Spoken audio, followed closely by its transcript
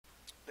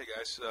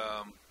guys.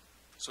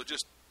 So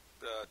just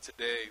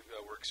today,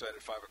 we're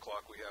excited. 5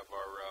 o'clock, we have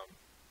our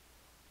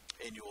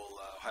annual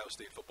Ohio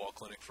State football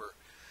clinic for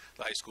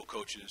the high school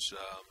coaches,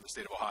 the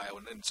state of Ohio,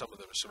 and some of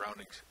the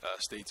surrounding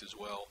states as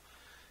well.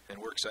 And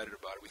we're excited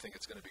about it. We think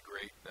it's going to be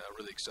great.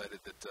 Really excited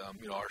that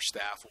our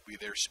staff will be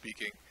there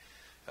speaking.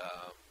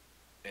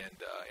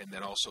 And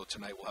then also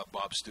tonight we'll have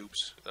Bob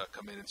Stoops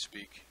come in and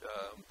speak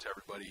to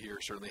everybody here.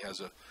 Certainly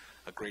has a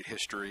great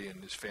history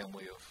and his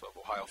family of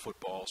Ohio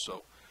football.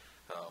 So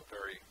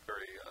very,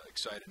 very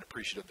excited and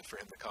appreciative for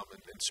him to come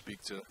and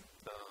speak to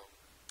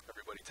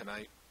everybody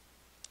tonight.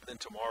 And then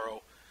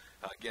tomorrow,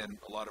 again,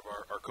 a lot of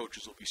our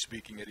coaches will be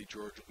speaking. Eddie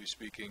George will be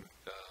speaking.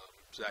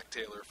 Zach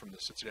Taylor from the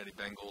Cincinnati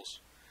Bengals.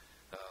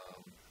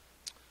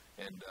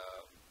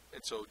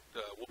 And so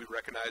we'll be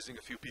recognizing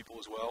a few people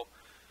as well.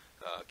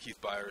 Keith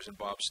Byers and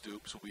Bob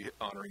Stoops will be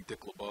honoring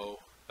Dick LeBeau,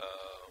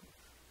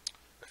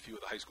 a few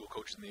of the high school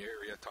coaches in the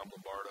area, Tom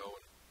Lombardo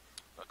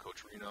and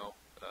Coach Reno.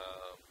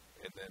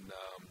 And then,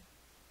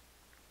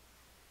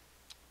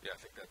 I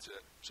think that's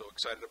it. So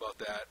excited about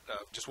that.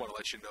 Just want to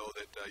let you know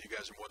that you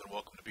guys are more than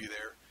welcome to be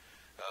there,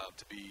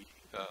 to be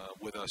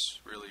with us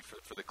really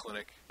for the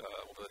clinic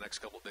over the next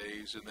couple of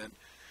days. And then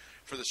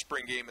for the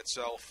spring game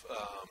itself,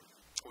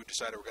 we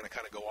decided we're going to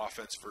kind of go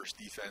offense versus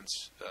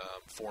defense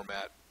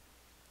format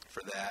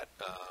for that.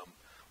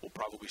 We'll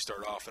probably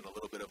start off in a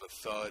little bit of a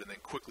thud and then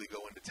quickly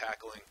go into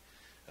tackling.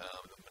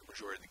 The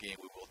majority of the game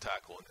we will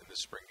tackle in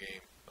this spring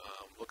game.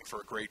 Looking for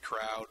a great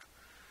crowd.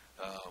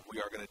 We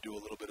are going to do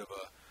a little bit of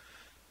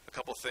a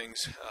couple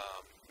things,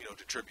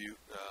 to tribute.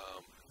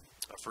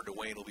 For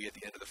Dwayne, will be at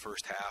the end of the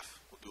first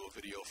half. We'll do a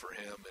video for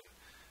him and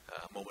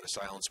a moment of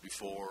silence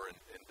before, and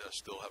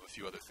still have a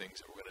few other things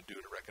that we're going to do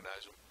to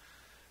recognize him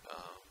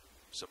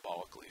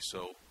symbolically.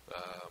 So,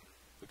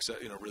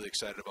 really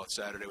excited about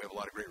Saturday. We have a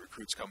lot of great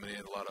recruits coming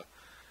in, a lot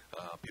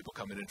of people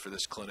coming in for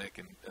this clinic,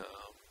 and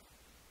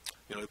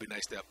it'd be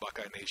nice to have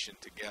Buckeye Nation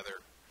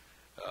together,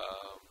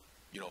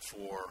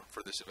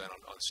 for this event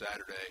on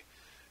Saturday,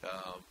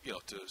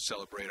 to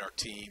celebrate our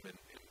team and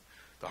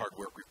the hard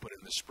work we've put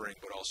in this spring,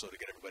 but also to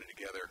get everybody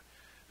together,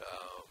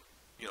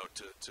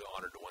 to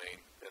honor Dwayne,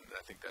 and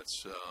I think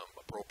that's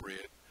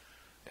appropriate.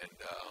 And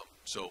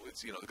so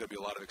it's there's going to be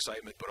a lot of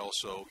excitement, but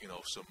also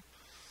some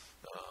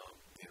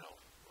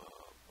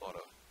a lot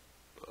of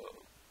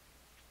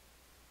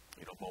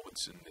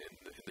moments in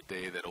the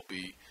day that'll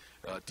be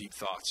deep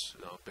thoughts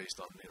based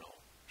on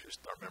just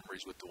our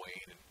memories with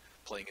Dwayne and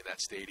playing in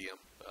that stadium.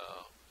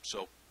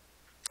 So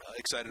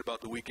excited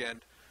about the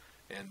weekend,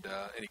 and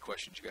any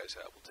questions you guys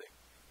have, we'll take.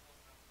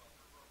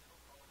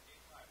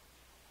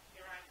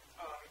 Hey Ryan,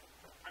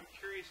 I'm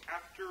curious,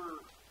 after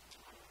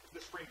the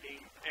spring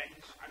game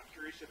ends, I'm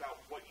curious about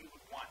what you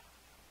would want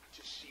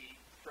to see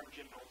from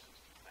Jim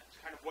Knowlton's defense.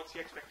 Kind of what's the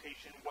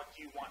expectation? What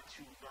do you want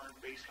to learn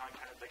based on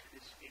kind of like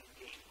this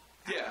in-game?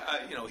 Yeah,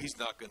 he's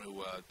not going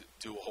to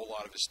do a whole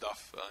lot of his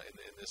stuff in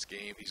this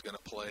game. He's going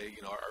to play,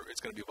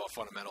 it's going to be about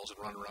fundamentals and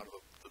running around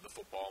the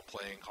football and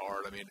playing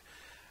hard. I mean,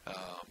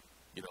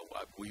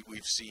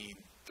 we've seen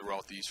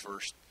throughout these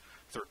first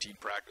 13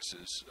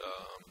 practices,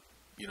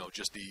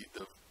 just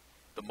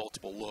the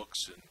multiple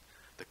looks and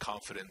the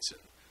confidence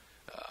and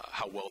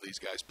how well these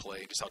guys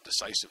play, just how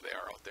decisive they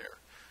are out there.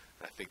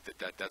 And I think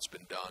that's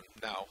been done.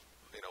 Now,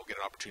 get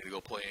an opportunity to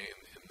go play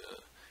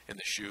in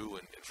the shoe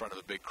and in front of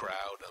a big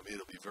crowd. I mean,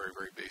 it'll be very,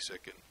 very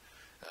basic,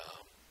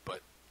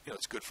 but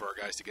it's good for our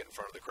guys to get in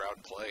front of the crowd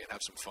and play and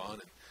have some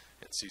fun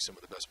and see some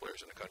of the best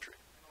players in the country.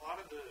 A lot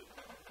of the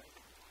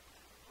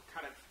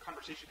kind of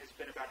conversation has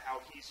been about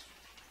how he's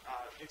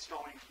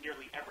installing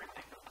nearly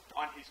everything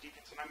on his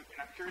defense, and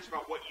I'm curious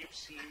about what you've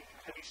seen.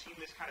 Have you seen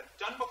this kind of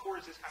done before?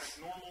 Is this kind of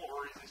normal,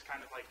 or is this kind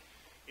of like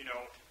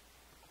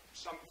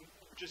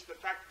just the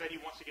fact that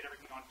he wants to get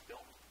everything on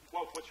film?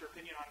 What's your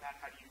opinion on that?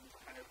 How do you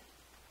kind of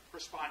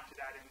respond to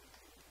that, and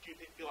do you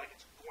feel like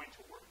it's going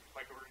to work,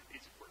 or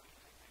is it working?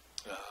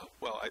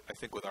 Well, I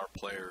think with our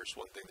players,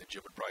 one thing that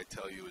Jim would probably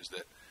tell you is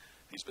that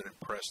he's been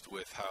impressed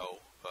with how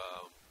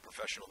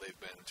professional they've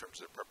been in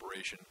terms of their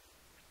preparation,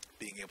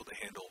 being able to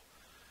handle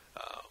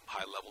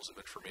high levels of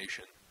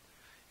information,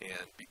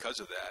 and because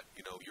of that,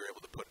 you're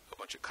able to put a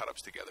bunch of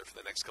cut-ups together for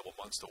the next couple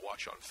months to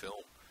watch on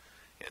film,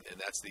 and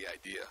that's the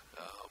idea.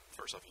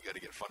 First off, you got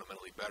to get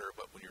fundamentally better,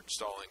 but when you're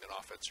installing an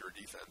offense or a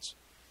defense,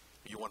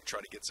 you want to try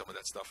to get some of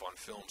that stuff on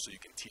film so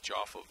you can teach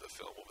off of the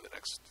film over the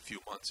next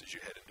few months as you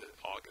head into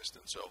August.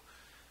 And so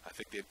I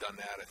think they've done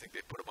that. I think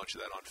they've put a bunch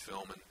of that on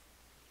film, and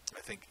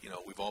I think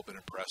we've all been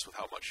impressed with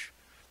how much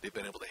they've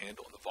been able to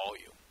handle in the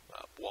volume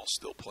while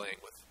still playing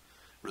with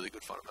really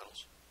good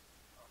fundamentals.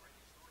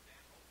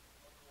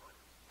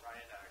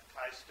 Ryan,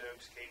 Kai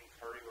Stokes, Caden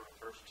Curry were the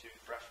first two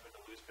freshmen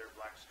to lose their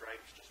black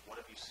stripes. Just what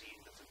have you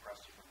seen that's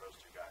impressed you from those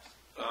two guys?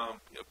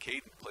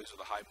 Caden plays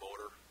with a high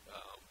motor.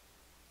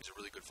 He's a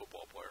really good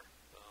football player.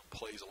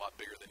 Plays a lot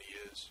bigger than he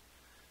is.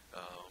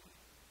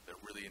 They're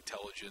really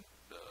intelligent,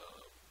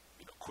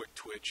 quick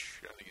twitch.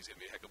 I think he's going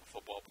to be a heck of a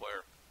football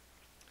player.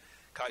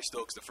 Kai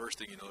Stokes, the first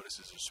thing you notice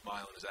is his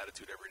smile and his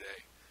attitude every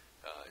day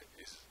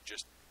is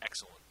just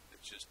excellent.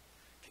 It's just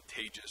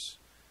contagious.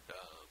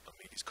 I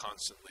mean, he's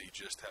constantly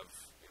just have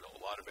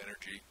a lot of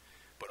energy,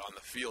 but on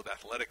the field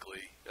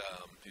athletically,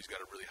 he's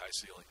got a really high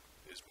ceiling.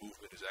 His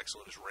movement is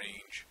excellent, his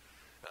range,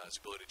 his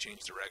ability to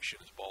change direction,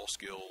 his ball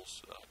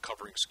skills,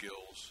 covering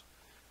skills.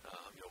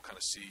 Kind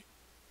of see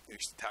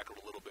he's tackled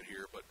a little bit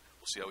here, but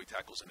we'll see how he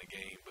tackles in the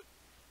game. But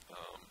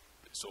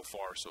so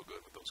far, so good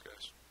with those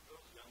guys.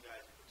 Those young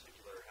guys in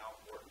particular, how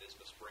important is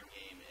the spring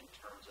game in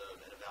terms of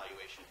an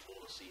evaluation tool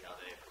to see how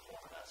they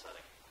perform in that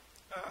setting?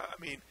 I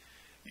mean,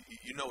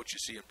 you know what you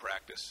see in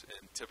practice,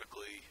 and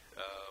typically,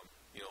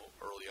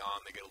 early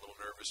on they get a little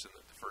nervous in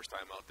the first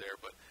time out there,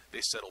 but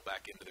they settle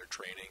back into their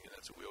training, and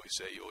that's what we always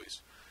say. You always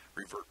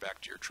revert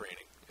back to your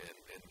training,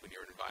 and when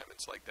you're in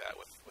environments like that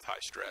with high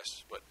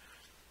stress. But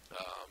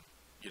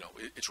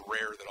it's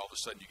rare that all of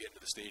a sudden you get into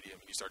the stadium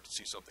and you start to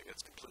see something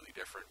that's completely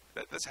different.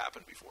 That's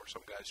happened before.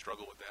 Some guys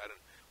struggle with that, and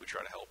we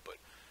try to help.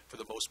 But for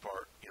the most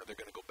part, they're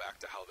going to go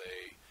back to how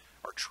they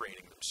are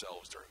training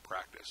themselves during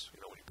practice.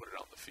 When you put it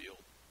out in the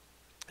field,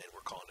 and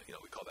we're calling it,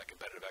 we call that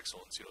competitive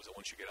excellence. So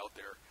once you get out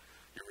there,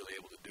 you're really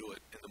able to do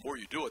it. And the more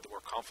you do it, the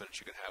more confidence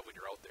you can have when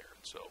you're out there.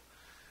 And so,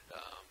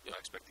 I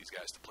expect these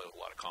guys to play with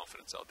a lot of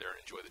confidence out there and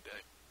enjoy the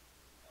day.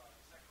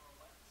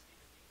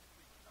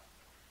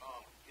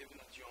 Given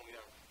that you only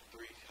have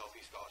 3 healthy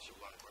scholarship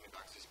running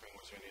backs this spring,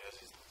 was there any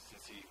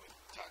hesitancy with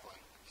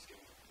tackling?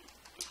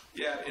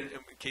 Yeah, and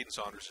Caden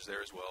Saunders is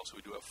there as well, so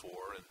we do have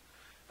 4. And,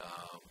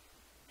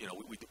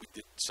 we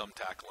did some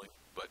tackling,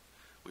 but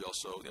we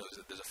also,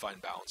 there's a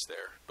fine balance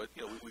there. But,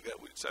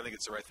 so I think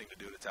it's the right thing to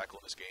do to tackle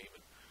in this game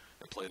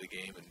and play the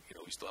game. And,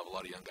 we still have a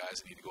lot of young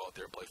guys that need to go out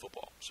there and play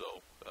football.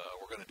 So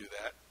we're going to do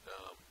that.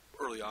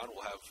 Early on,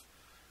 we'll have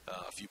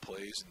a few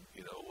plays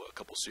and, a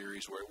couple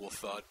series where we'll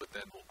thud, but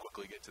then we'll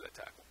quickly get to that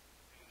tackle.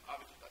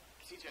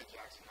 CJ and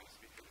Jackson kind of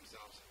speak for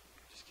themselves and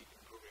just keep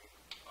improving.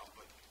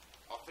 But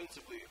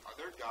offensively, are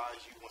there guys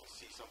you want to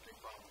see something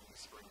from in the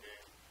spring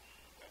game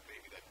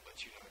that let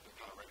you know that they're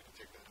kind of ready to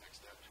take that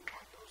next step? Who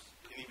aren't those?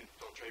 You can even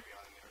throw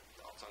Travion in there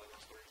outside of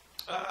those 3.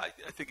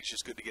 I think it's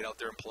just good to get out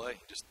there and play,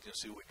 just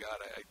see what we got.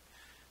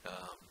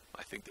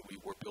 I think that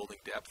we're building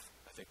depth.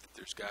 I think that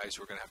there's guys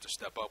who are going to have to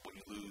step up when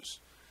you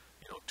lose,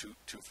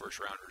 two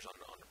first-rounders on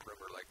the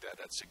perimeter like that.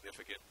 That's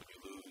significant when you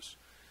lose.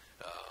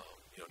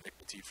 Nick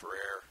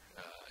Petit-Ferrer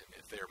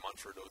and Thayer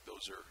Munford,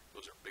 those are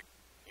big,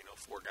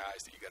 4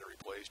 guys that you got to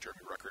replace.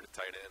 Jeremy Ruckert at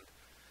tight end.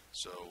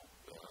 So,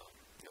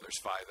 there's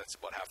 5. That's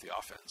about half the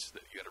offense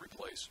that you got to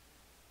replace.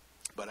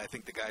 But I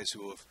think the guys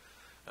who have,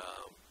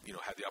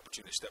 had the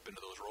opportunity to step into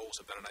those roles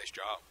have done a nice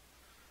job.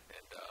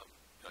 And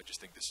I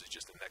just think this is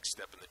just the next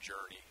step in the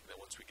journey. And then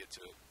once we get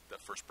to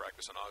that first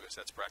practice in August,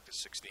 that's practice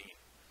 16.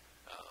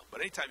 But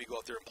anytime you go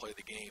out there and play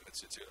the game,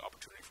 it's an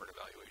opportunity for an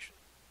evaluation.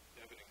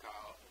 Devin and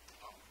Kyle,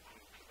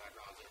 the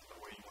backgrounds of the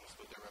way you want to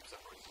split their reps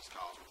up versus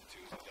Kyle's with the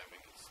 2s and Devin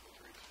gets the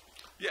 3s.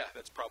 Yeah,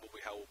 that's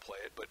probably how we'll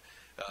play it. But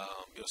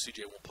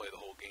CJ won't play the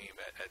whole game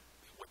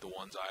with the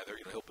 1s either.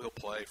 He'll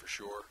play for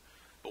sure,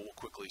 but we'll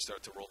quickly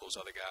start to roll those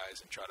other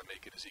guys and try to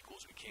make it as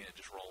equal as we can,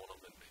 just rolling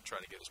them and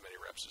trying to get as many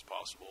reps as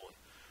possible. And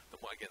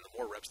the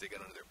more reps they get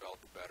under their belt,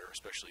 the better,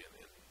 especially in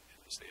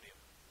the stadium.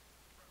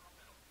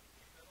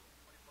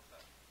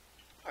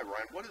 Hi,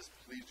 Ryan. What has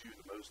pleased you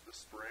the most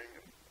this spring?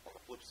 And on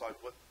the flip side,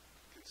 what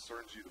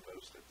concerns you the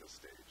most at this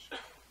stage?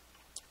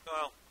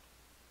 Well,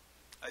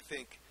 I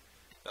think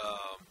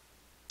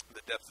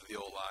the depth of the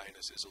O-line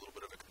is a little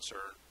bit of a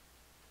concern.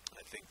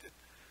 I think that,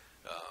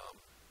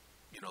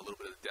 a little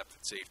bit of the depth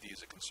at safety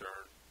is a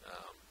concern.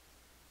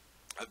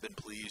 I've been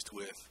pleased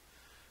with,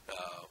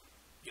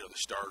 the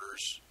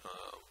starters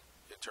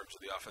in terms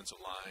of the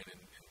offensive line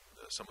and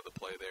some of the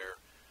play there.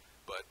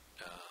 But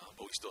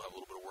we still have a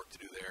little bit of work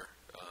to do there.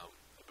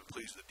 I've been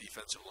pleased with the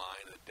defensive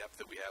line and the depth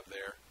that we have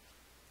there.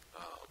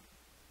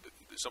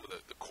 Some of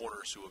the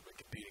corners who have been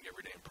competing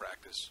every day in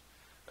practice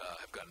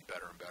have gotten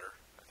better and better.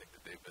 I think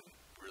that they've been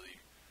really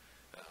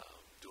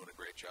doing a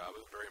great job.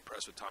 I'm very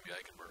impressed with Tommy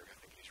Eichenberg. I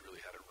think he's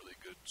really had a really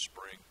good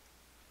spring,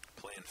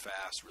 playing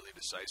fast, really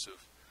decisive.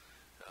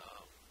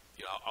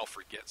 I'll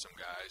forget some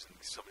guys, and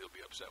somebody will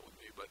be upset with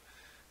me, but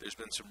there's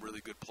been some really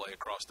good play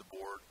across the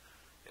board.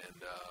 And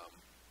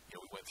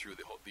we went through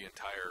the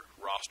entire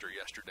roster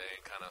yesterday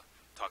and kind of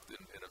talked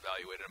and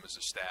evaluated them as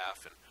a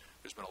staff, and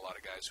there's been a lot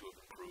of guys who have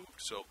improved.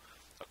 So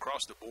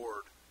across the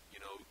board,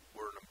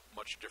 we're in a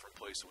much different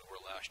place than we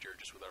were last year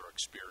just with our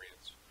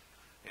experience.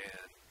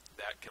 And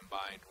that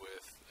combined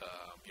with,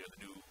 the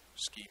new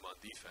scheme on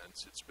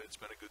defense, it's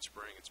been a good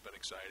spring. It's been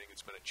exciting.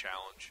 It's been a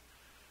challenge.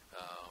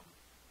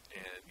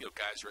 And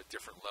guys are at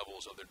different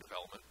levels of their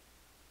development.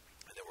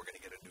 And then we're going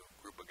to get a new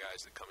group of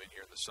guys that come in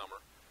here in the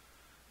summer.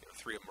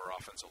 3 of them are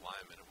offensive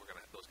linemen, and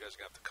those guys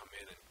are going to have to come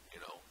in and,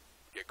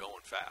 get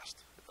going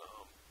fast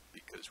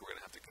because we're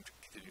going to have to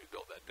continue to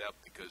build that depth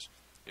because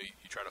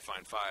you try to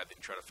find 5, then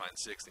you try to find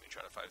 6, then you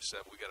try to find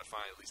 7. We got to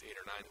find at least 8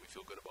 or 9 that we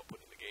feel good about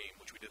putting in the game,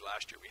 which we did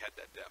last year. We had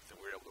that depth, and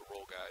we were able to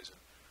roll guys, and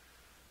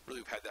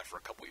really we've had that for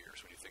a couple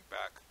years when you think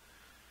back.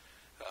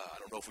 I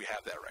don't know if we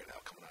have that right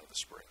now coming out of the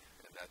spring,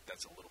 and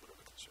that's a little bit of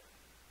a concern.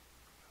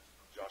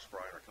 Josh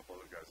Bryan or a couple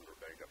other guys that are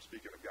banged up.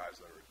 Speaking of guys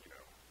that are,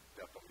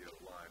 depth on the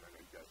other line,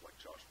 guys like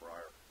Josh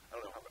Fryer. I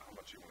don't know how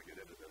much you want to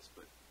get into this,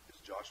 but is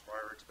Josh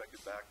Fryer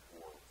expected back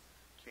for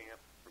camp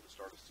for the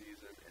start of the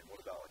season? And what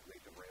about like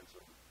Lathan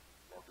Ransom,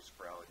 Marcus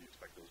Crowley? Do you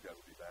expect those guys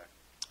to be back?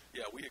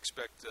 Yeah, we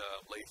expect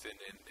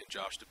Lathan and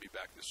Josh to be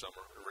back this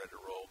summer and ready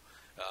to roll.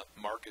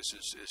 Marcus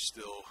is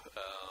still,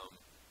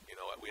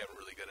 we haven't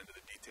really got into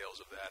the details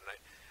of that, and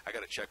I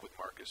got to check with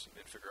Marcus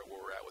and figure out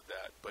where we're at with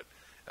that. But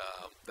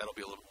that'll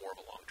be a little more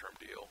of a long-term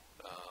deal,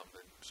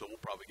 and so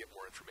we'll probably get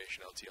more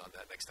information out to you on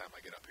that next time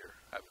I get up here.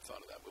 I haven't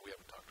thought of that, but we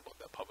haven't talked about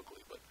that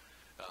publicly. But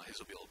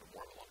his will be a little bit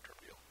more of a long-term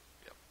deal.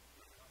 Yep.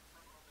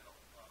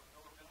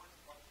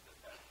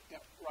 Yeah,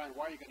 Ryan,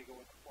 why are you going to go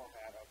with the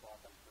format of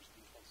offense versus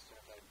defense instead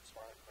of the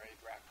smart, great,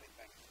 drafting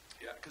thing?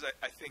 Yeah, because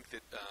I think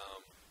that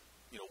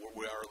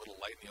we are a little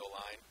light in the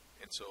O-line,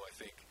 and so I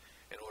think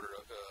in order to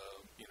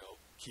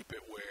keep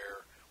it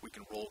where we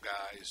can roll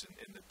guys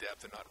in the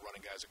depth and not running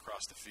guys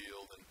across the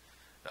field and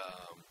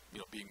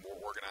being more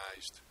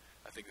organized,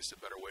 I think this is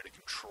a better way to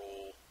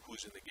control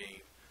who's in the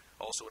game.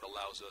 Also, it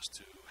allows us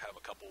to have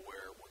a couple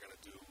where we're going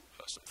to do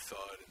some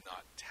thud and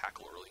not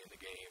tackle early in the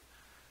game.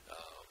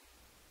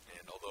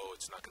 And although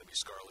it's not going to be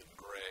scarlet and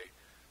gray,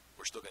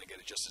 we're still going to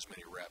get just as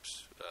many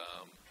reps.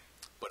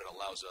 But it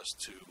allows us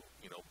to,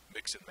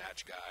 mix and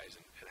match guys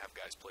and have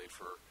guys play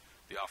for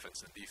the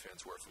offense and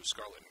defense, where if it was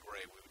scarlet and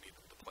gray, we would need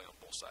them to play on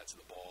both sides of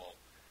the ball,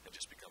 and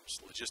just becomes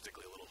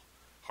logistically a little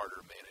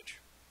harder to manage.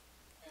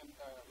 And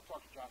we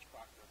talked to Josh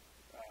Proctor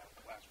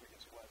last week,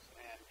 as it was,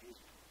 and he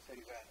said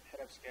he's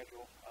ahead of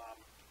schedule.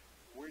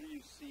 Where do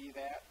you see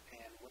that,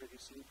 and what have you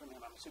seen from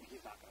him? I'm assuming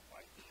he's not going to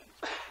play,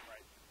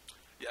 right?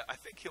 Yeah, I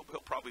think he'll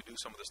probably do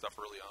some of the stuff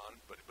early on,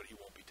 but he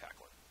won't be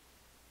tackling.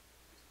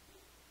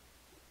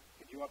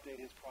 Can you update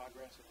his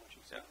progress and what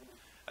you've seen from him?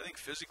 I think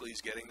physically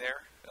he's getting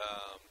there.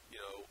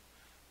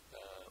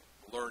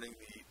 Learning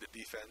the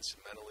defense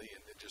mentally,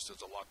 and just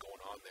there's a lot going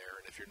on there.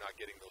 And if you're not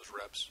getting those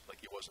reps, like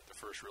he wasn't the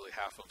first really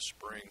half of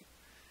spring,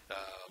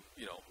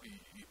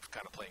 he's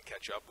kind of playing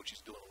catch up, which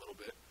he's doing a little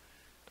bit.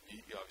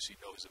 You obviously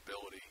know his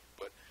ability,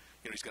 but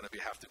he's going to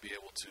have to be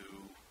able to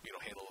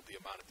handle the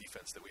amount of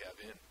defense that we have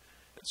in.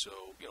 And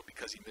so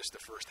because he missed the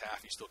first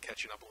half, he's still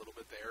catching up a little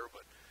bit there.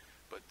 But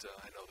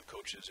I know the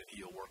coaches and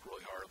he'll work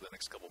really hard over the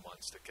next couple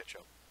months to catch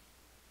up.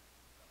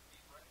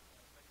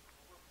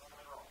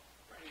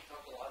 You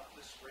talked a lot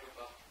this spring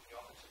about the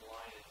offensive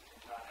line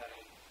and not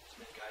having as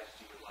many guys as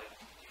you would like.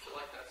 Do you feel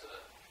like that's a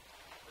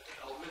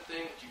development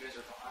thing, that you guys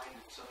are behind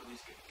in some of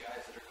these guys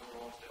that are coming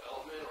along with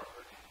development, or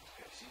have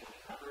you seen them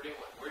in recruiting?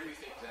 Where do you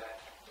think that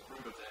the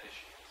root of that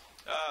issue is?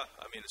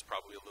 It's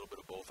probably a little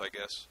bit of both, I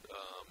guess.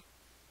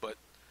 But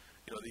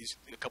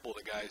a couple of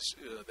the guys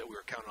that we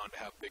were counting on to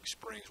have big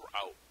springs were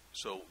out,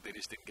 so they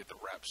just didn't get the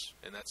reps,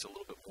 and that's a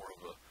little bit more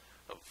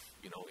of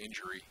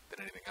injury than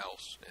anything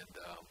else. And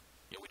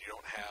when you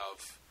don't have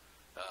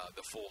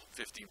the full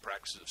 15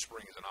 practices of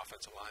spring as an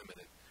offensive lineman,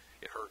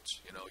 it hurts.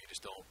 You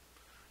just don't.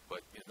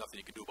 But nothing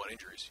you can do about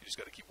injuries. You just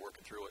got to keep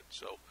working through it.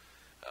 So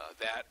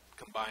that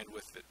combined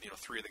with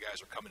three of the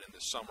guys are coming in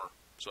this summer.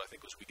 So I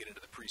think as we get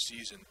into the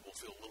preseason, we'll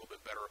feel a little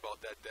bit better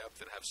about that depth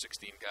and have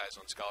 16 guys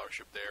on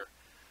scholarship there.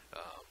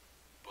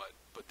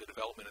 But the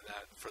development in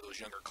that for those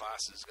younger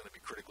classes is going to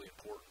be critically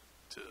important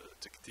to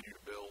continue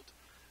to build.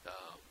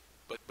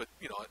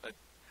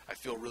 I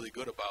feel really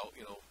good about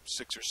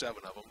 6 or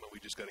 7 of them, and we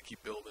just got to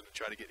keep building and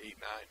try to get 8,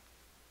 9.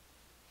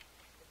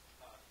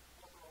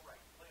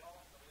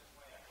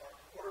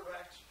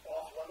 Quarterbacks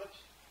off limits?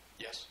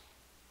 Yes.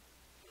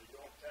 So you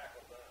don't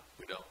tackle them.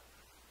 We don't.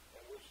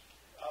 It was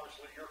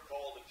obviously your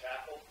call to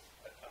tackle.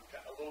 I'm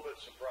a little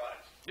bit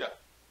surprised. Yeah.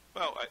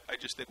 Well, I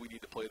just think we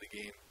need to play the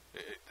game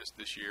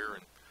this year,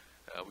 and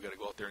we got to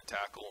go out there and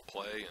tackle and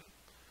play, and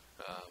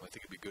I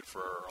think it'd be good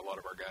for a lot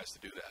of our guys to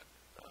do that.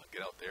 Get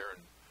out there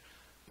and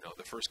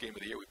the first game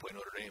of the year we play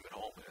Notre Dame at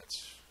home, and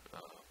it's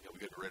we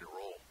get ready to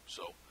roll.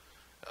 So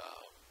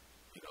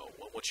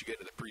once you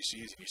get into the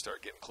preseason, you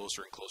start getting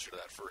closer and closer to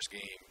that first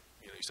game.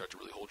 You start to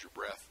really hold your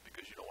breath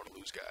because you don't want to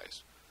lose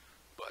guys.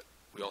 But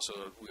we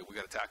also we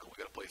got to tackle. We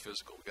got to play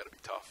physical. We got to be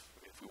tough.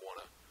 If we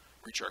want to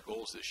reach our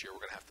goals this year,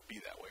 we're going to have to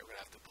be that way. We're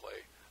going to have to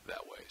play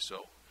that way.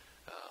 So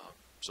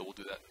we'll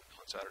do that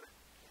on Saturday.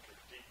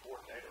 Deep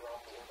coordinator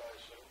on board, I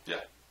assume.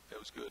 Yeah, that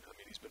was good.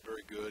 He's been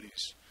very good.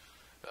 He's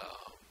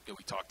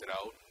we talked it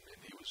out, and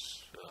he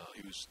was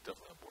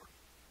definitely on board.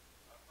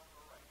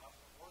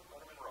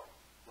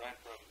 Ryan,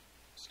 from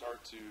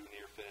start to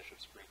near finish of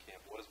spring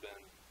camp, what has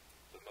been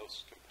the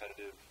most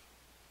competitive,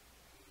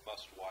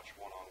 must-watch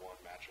one-on-one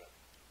matchup?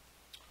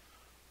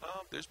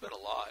 There's been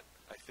a lot.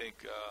 I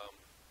think the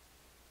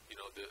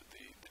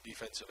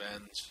defensive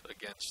ends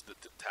against the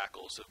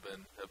tackles have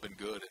been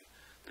good, and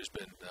there's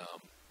been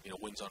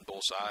wins on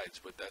both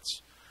sides. But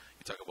that's,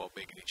 you talk about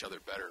making each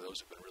other better. Those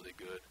have been really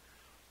good.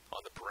 On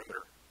the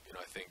perimeter,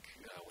 I think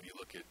when you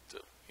look at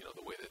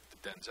the way that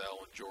Denzel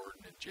and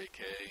Jordan and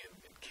J.K.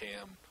 and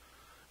Cam,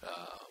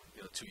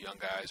 2 young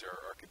guys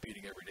are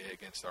competing every day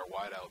against our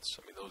wideouts.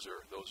 Those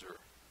are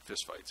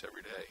fist fights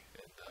every day,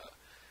 and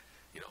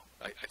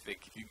I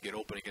think if you can get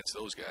open against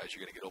those guys,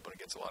 you're going to get open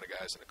against a lot of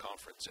guys in the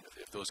conference. And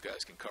if those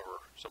guys can cover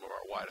some of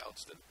our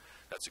wideouts, then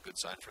that's a good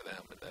sign for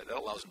them. And that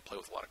allows them to play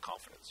with a lot of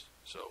confidence.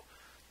 So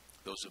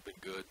those have been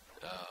good.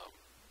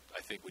 I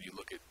think when you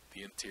look at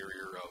the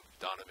interior of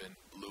Donovan,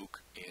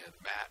 Luke, and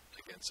Matt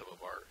against some of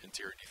our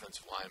interior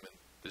defensive linemen,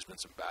 there's been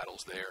some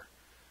battles there.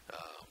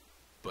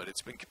 But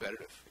it's been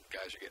competitive.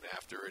 Guys are getting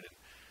after it, and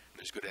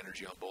there's good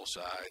energy on both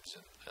sides.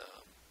 And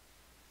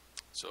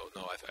so,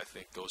 no, I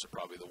think those are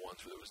probably the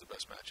ones where there was the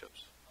best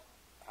matchups.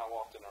 How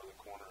often are the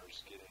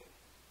corners getting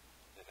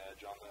an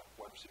edge on the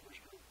wide receivers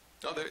group?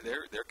 No,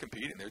 they're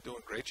competing. They're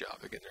doing a great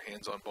job. They're getting their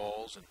hands on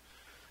balls, and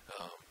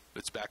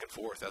it's back and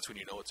forth. That's when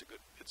you know it's a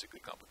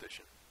good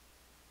competition.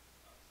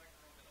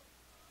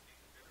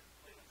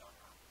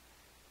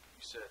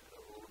 You said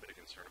a little bit of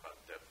concern about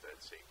depth at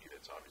safety.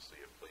 That's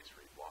obviously a place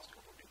where you've lost a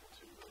couple of people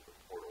to the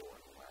portal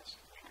in the last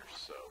week or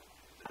so.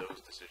 Did those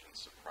decisions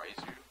surprise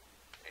you?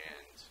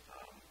 And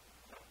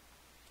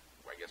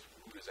I guess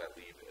who does that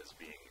leave as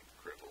being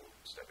critical,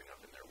 stepping up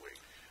in their wake?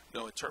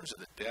 No, in terms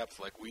of the depth,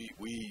 like we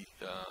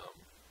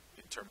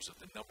in terms of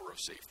the number of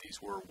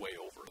safeties, we're way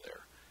over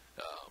there.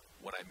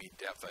 When I mean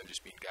depth, I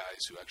just mean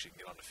guys who actually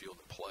can get on the field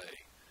and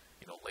play.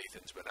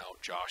 Lathan's been out.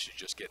 Josh is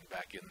just getting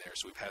back in there.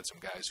 So we've had some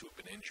guys who have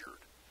been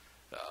injured.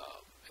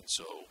 And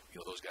so,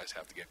 those guys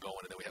have to get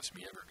going. And then we have some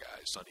younger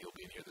guys. Sonny will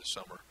be in here this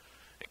summer.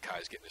 And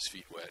Kai's getting his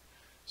feet wet.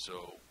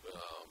 So,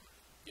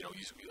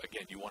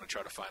 again, you want to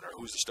try to find out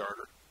who's the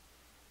starter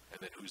and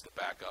then who's the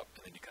backup,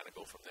 and then you kind of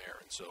go from there.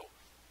 And so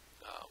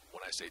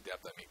when I say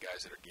depth, I mean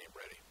guys that are game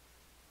ready.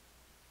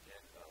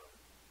 And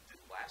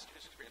did last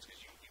year's experience,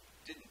 because you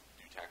didn't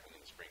do tackling in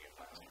the spring and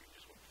last year, you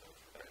just went for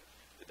that.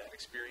 Did that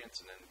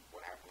experience and then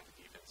what happened with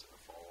the defense in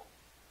the fall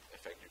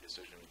affect your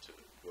decision to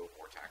go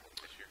more tackling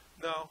this year?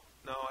 No,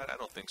 I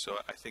don't think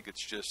so. I think it's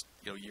just,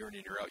 year in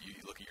and year out, you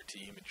look at your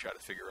team and try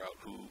to figure out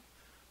who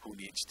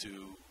needs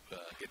to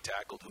get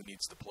tackled, who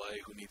needs to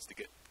play, who needs to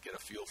get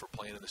a feel for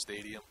playing in the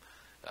stadium.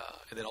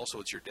 And then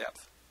also it's your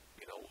depth.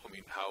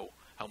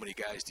 How many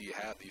guys do you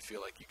have that you feel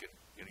like you can,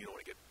 you don't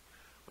want to get,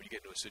 when you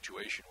get into a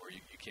situation where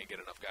you can't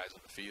get enough guys on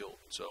the field.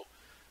 So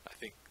I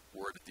think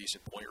we're at a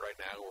decent point right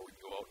now where we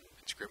can go out and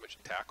scrimmage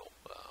and tackle.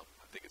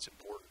 I think it's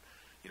important.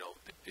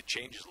 It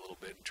changes a little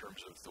bit in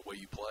terms of the way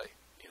you play,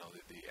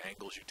 the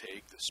angles you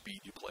take, the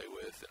speed you play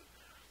with,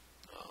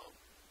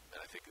 and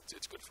I think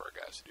it's good for our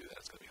guys to do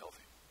that. It's going to be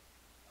healthy.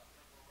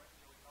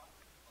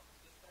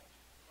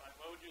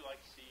 What would you like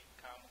to see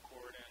Kyle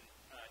McCord and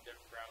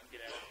Devin Brown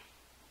get out of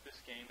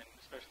this game, and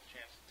especially the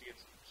chance to get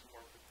some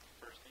work with the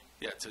first team?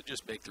 Yeah, to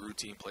just make the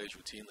routine plays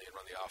routinely and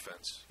run the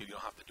offense. You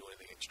don't have to do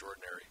anything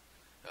extraordinary.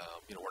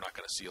 We're not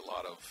going to see a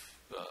lot of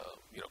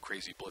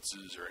crazy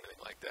blitzes or anything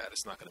like that.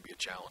 It's not going to be a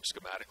challenge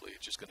schematically.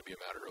 It's just going to be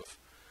a matter of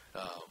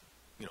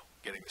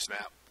getting the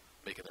snap,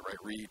 making the right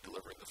read,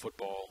 delivering the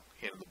football,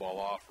 handing the ball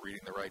off,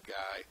 reading the right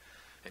guy,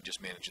 and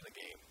just managing the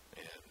game.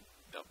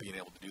 And being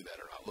able to do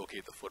that or not,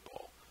 locate the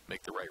football,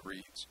 make the right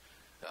reads.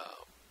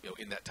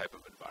 In that type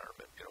of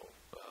environment,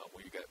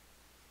 where you got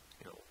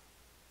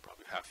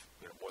probably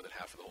more than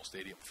half of the whole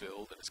stadium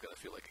filled, and it's going to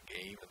feel like a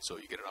game, and so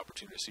you get an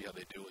opportunity to see how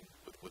they do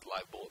with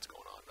live bullets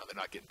going on. Now they're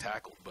not getting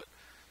tackled, but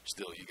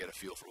still you get a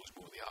feel for who's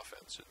moving the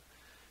offense, and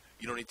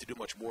you don't need to do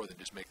much more than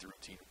just make the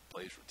routine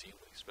plays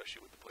routinely,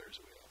 especially with the players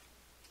that we have.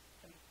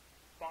 And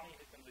Ronnie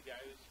has been the guy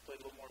who's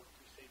played a little more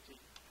free safety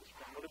this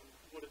spring.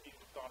 What have you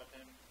thought of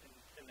him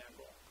in that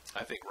role?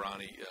 I think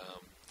Ronnie,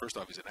 first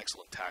off, he's an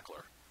excellent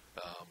tackler,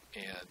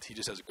 and he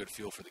just has a good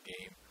feel for the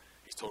game.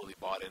 He's totally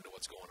bought into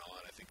what's going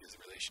on. I think his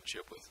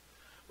relationship with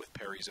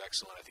Perry's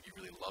excellent. I think he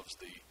really loves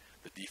the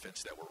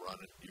defense that we're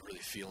running. You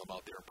really feel him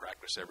out there in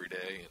practice every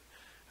day, and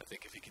I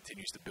think if he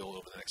continues to build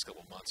over the next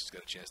couple of months, he's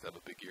got a chance to have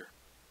a big year.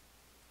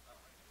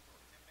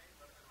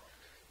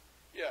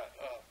 Yeah,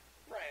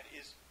 Ryan,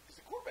 is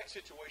the quarterback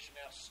situation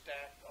now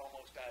stacked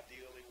almost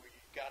ideally, where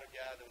you've got a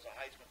guy that was a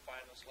Heisman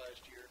finalist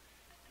last year,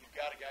 you've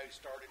got a guy who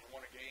started and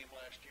won a game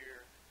last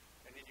year,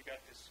 and then you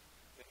got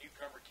the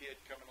newcomer kid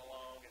coming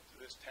along and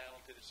this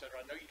talented, et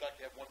cetera. I know you'd like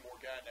to have one more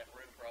guy in that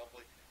room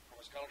probably from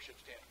a scholarship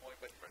standpoint,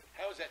 but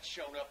how has that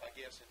shown up, I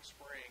guess, in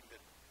spring?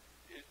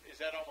 Is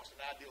that almost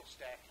an ideal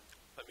stacking?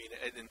 I mean,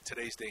 in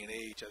today's day and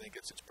age, I think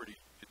it's pretty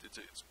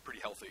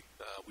healthy.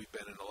 We've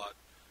been in a lot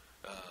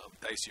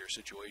dicier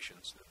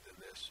situations than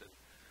this, and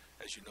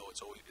as you know,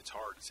 it's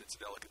hard. It's a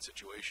delicate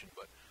situation,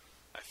 but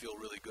I feel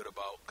really good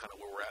about kind of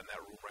where we're at in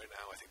that room right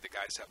now. I think the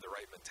guys have the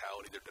right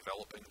mentality. They're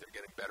developing. They're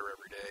getting better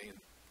every day,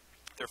 and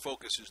their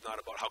focus is not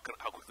about how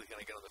quickly can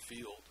I get on the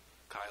field,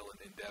 Kyle and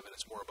Devin.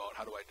 It's more about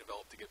how do I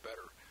develop to get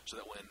better, so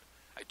that when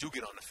I do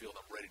get on the field,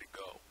 I'm ready to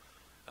go.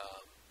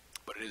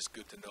 But it is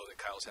good to know that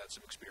Kyle's had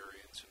some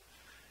experience,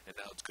 and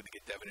now it's good to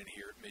get Devin in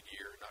here at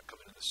mid-year, not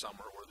coming in the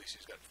summer, or at least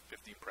he's got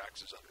 15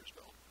 practices under his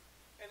belt.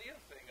 And the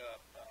other thing,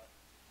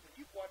 when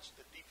you've watched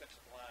the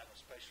defensive line,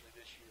 especially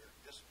this year,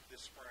 this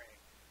spring,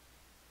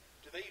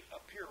 do they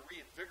appear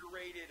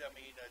reinvigorated? I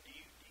mean, do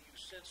you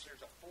sense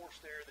there's a force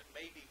there that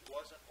maybe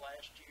wasn't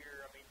last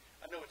year? I mean,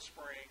 I know it's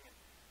spring,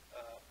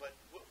 But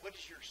what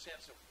is your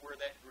sense of where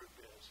that group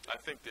is? I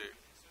think they. It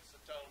sets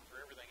the tone for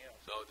everything else.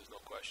 No, there's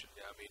no question.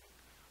 Yeah, I mean,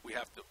 we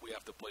have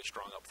to play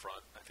strong up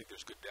front. I think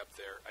there's good depth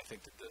there. I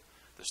think that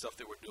the stuff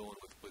that we're doing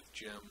with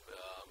Jim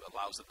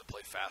allows them to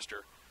play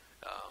faster.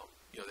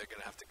 They're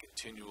going to have to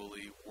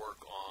continually work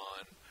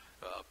on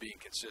being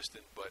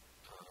consistent. But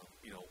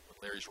when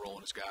Larry's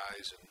rolling his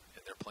guys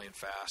and they're playing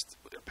fast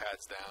with their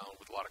pads down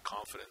with a lot of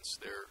confidence,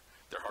 they're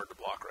hard to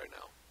block right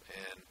now.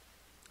 And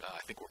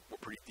I think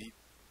we're pretty deep,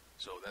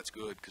 so that's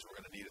good because we're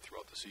going to need it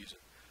throughout the season.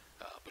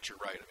 But you're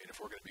right. I mean, if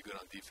we're going to be good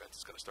on defense,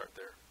 it's going to start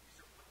there. Is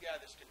there one guy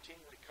that's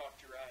continually caught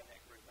your eye in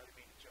that group? I didn't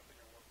mean to jump in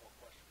there with one more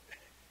question.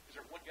 Is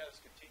there one guy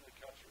that's continually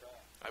caught your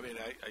eye? I mean,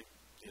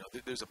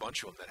 there's a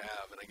bunch of them that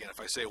have. And again,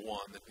 if I say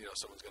one, then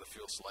someone's going to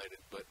feel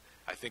slighted. But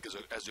I think as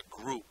a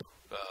group,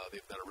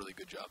 they've done a really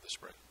good job this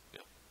spring.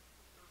 Yeah.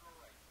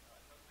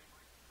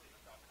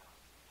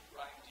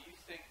 Ryan, do you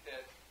think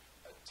that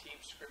a team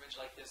scrimmage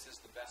like this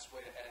is the best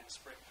way to end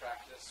spring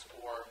practice,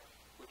 or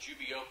would you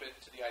be open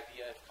to the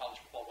idea if college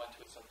football went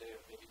to it someday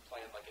of maybe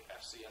playing like an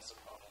FCS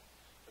opponent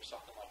or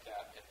something like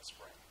that in the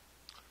spring?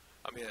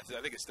 I mean, I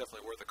think it's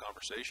definitely worth a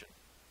conversation.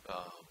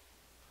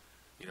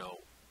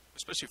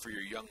 Especially for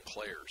your young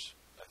players.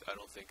 I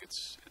don't think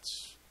it's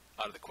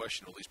out of the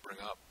question to at least bring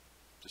up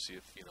to see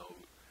if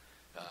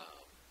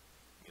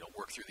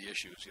work through the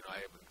issues.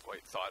 I haven't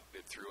quite thought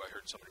it through. I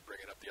heard somebody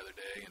bring it up the other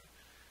day and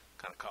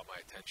kind of caught my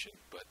attention,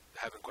 but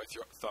haven't quite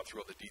thought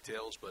through all the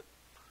details. But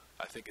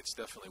I think it's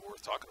definitely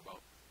worth talking about.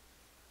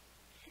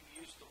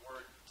 You used the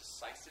word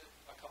decisive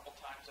a couple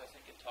times, I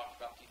think, and talked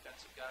about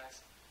defensive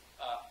guys.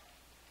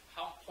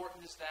 How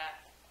important is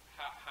that?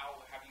 How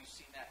have you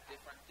seen that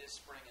different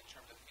this spring in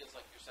terms of, it feels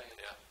like you're saying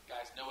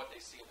guys know what they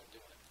see and they're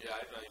doing it? Yeah,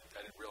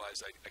 I didn't realize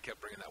I kept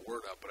bringing that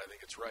word up, but I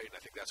think it's right, and I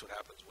think that's what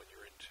happens when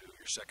you're into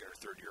your second or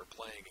third year of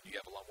playing and you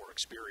have a lot more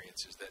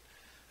experience, is that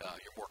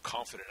you're more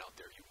confident out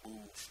there. You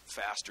move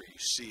faster.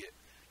 You see it.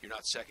 You're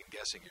not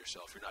second-guessing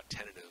yourself. You're not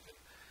tentative. And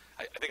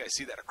I think I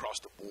see that across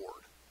the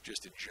board,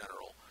 just in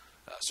general.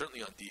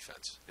 Certainly on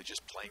defense. They're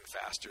just playing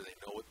faster. They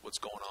know what's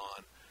going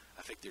on.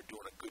 I think they're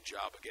doing a good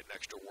job of getting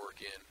extra work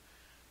in.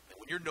 And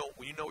when you know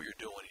what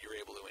you're doing and you're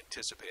able to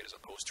anticipate as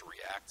opposed to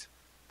react,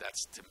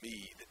 that's, to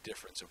me, the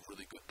difference of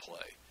really good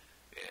play.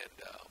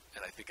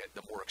 And I think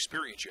the more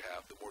experience you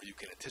have, the more you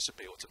can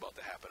anticipate what's about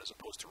to happen as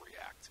opposed to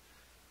react.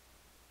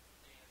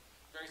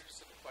 Very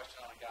specific question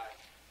on a guy.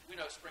 We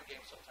know spring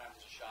game sometimes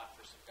is a shot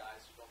for some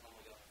guys who don't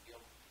normally get on the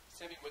field.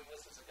 Sammy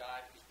Wiglis is a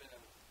guy who's been in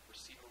the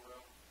receiver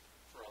room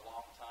for a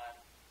long time.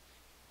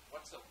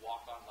 What's a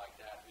walk-on like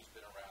that who's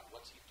been around?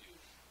 What's he do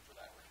for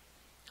that ring?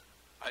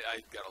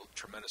 I got a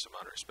tremendous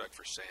amount of respect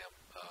for Sam.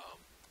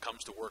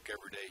 Comes to work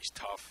every day. He's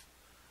tough.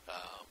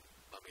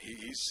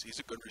 He's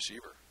a good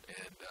receiver,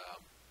 and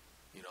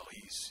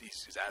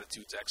his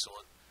attitude's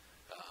excellent.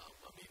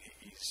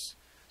 He's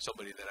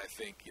somebody that I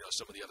think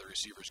some of the other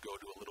receivers go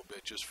to a little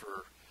bit just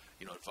for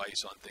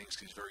advice on things.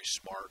 Cause he's very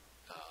smart.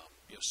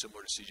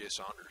 Similar to C.J.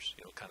 Saunders.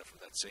 Kind of from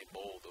that same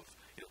mold of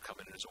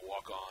coming in as a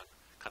walk-on,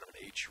 kind of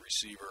an H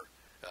receiver.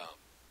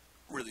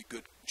 Really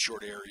good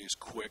short areas,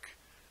 quick,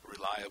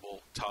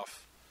 reliable,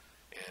 tough,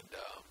 and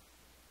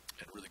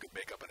really good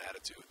makeup and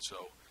attitude.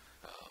 So,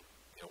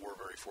 we're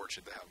very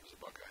fortunate to have him as a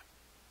Buckeye.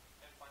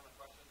 And final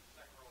question,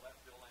 second row left,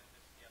 Bill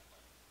Landis, yes,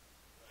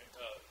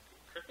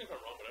 Correct me if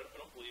I'm wrong, but I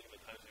don't believe in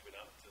the times we've been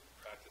out to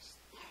practice,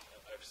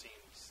 I've seen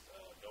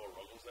Noah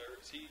Ruggles there.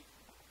 Is he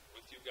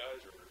with you guys,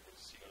 or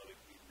is he going to be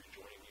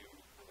rejoining you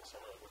in the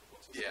summer?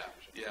 What's the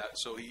situation? Yeah.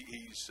 So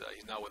he's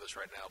not with us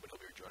right now, but he'll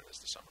be rejoining us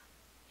this summer.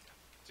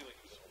 It seemed like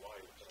he was in Hawaii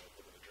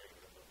living the dream,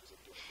 but I don't know if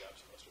he's doing a gap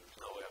semester.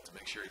 No, we have to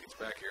make sure he gets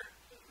back here.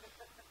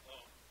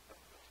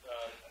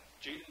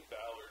 Jaden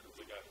Ballard is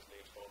a guy whose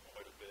name's come up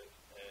quite a bit,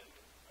 and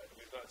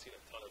we've not seen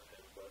a ton of him,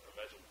 but I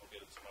imagine he'll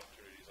get some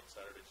opportunities on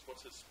Saturdays.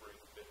 What's his spring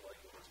been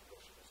like? What's the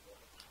question as well?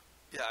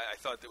 Yeah, I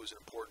thought it was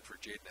important for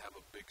Jaden to have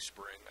a big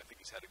spring. I think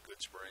he's had a good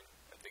spring.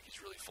 I think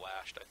he's really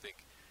flashed. I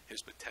think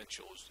his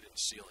potential in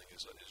ceiling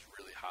is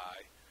really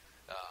high.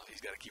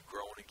 He's got to keep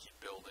growing and keep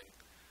building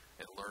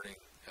and learning.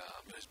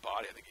 In his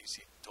body, I think he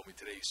told me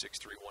today he's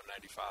 6'3",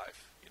 195.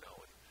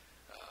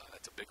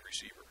 That's a big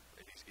receiver,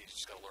 and he's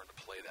just got to learn to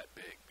play that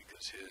big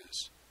because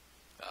his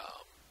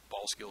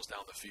ball skills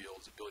down the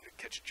field, his ability to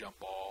catch a jump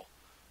ball,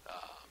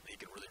 he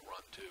can really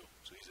run too.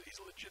 So he's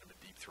a legitimate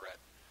deep threat,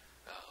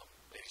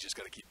 and he's just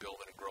got to keep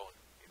building and growing.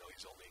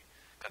 He's only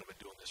kind of been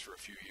doing this for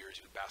a few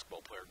years. He was a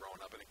basketball player growing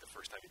up. I think the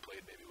first time he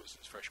played maybe was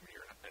his freshman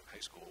year in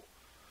high school,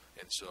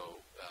 and so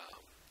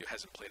he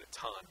hasn't played a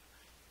ton.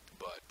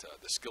 But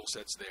the skill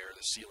set's there,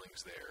 the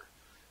ceiling's there.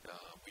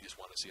 We just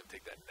want to see him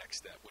take that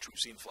next step, which we've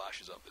seen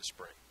flashes of this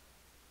spring.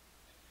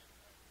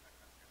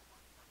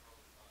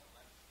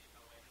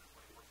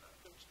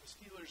 The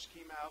Steelers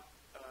came out,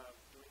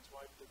 Dwayne's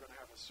wife, they're going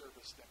to have a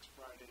service next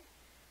Friday.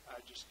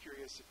 Just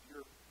curious if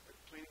you're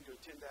planning to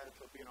attend that, if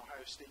there'll be an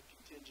Ohio State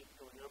contingent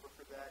going over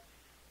for that,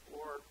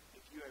 or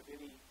if you have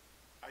any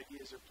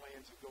ideas or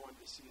plans of going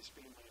to see his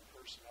family in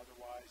person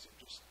otherwise, and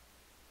just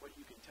what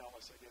you can tell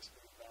us, I guess,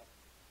 about.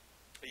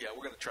 yeah,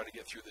 we're going to try to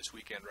get through this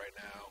weekend right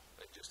now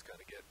and just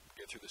kind of get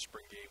through the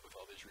spring game with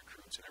all these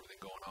recruits and everything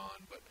going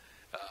on. But,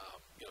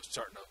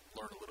 starting to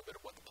learn a little bit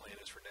of what the plan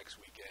is for next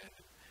weekend.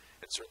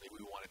 And certainly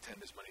we want to attend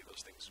as many of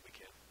those things as we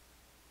can.